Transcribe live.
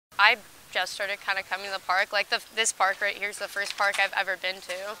I just started kind of coming to the park. Like this park right here is the first park I've ever been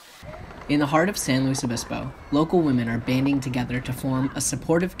to. In the heart of San Luis Obispo, local women are banding together to form a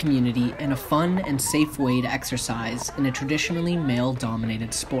supportive community and a fun and safe way to exercise in a traditionally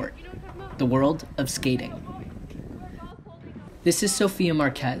male-dominated sport, the world of skating. This is Sophia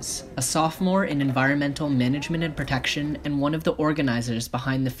Marquez, a sophomore in environmental management and protection and one of the organizers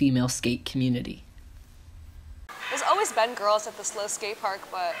behind the female skate community. There's always been girls at the slow skate park,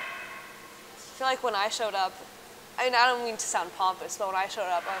 but I feel like when I showed up, I mean, I don't mean to sound pompous, but when I showed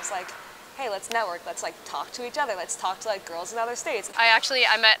up, I was like, hey, let's network, let's like talk to each other, let's talk to like girls in other states.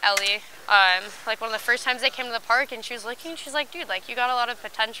 I met Ellie, like one of the first times they came to the park, and she was looking, she's like, dude, like you got a lot of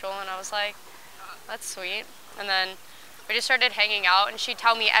potential, and I was like, that's sweet. And then we just started hanging out, and she'd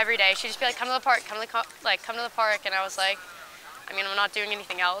tell me every day, she'd just be like, come to the park, come to the park, and I was like, I mean, I'm not doing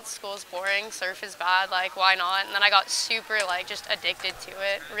anything else, school's boring, surf is bad, like why not? And then I got super like just addicted to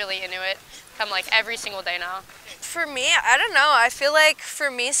it, really into it, come like every single day now. For me, I don't know, I feel like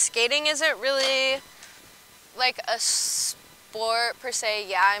for me skating isn't really like a sport per se.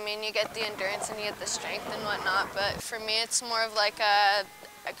 Yeah, I mean you get the endurance and you get the strength and whatnot, but for me it's more of like I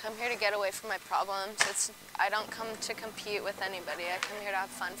come here to get away from my problems. I don't come to compete with anybody, I come here to have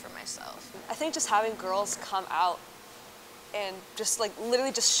fun for myself. I think just having girls come out and just like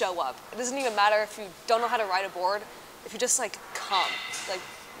literally just show up. It doesn't even matter if you don't know how to ride a board, if you just like come. Like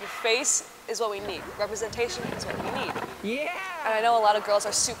your face is what we need. Representation is what we need. Yeah! And I know a lot of girls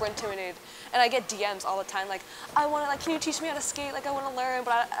are super intimidated. And I get DMs all the time like, I want to, like, can you teach me how to skate? Like I want to learn,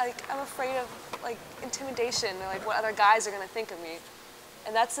 but I'm afraid of like intimidation or like what other guys are gonna think of me.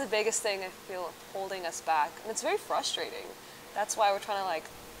 And that's the biggest thing I feel holding us back. And it's very frustrating. That's why we're trying to like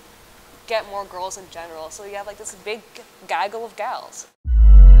get more girls in general. So you have like this big gaggle of gals.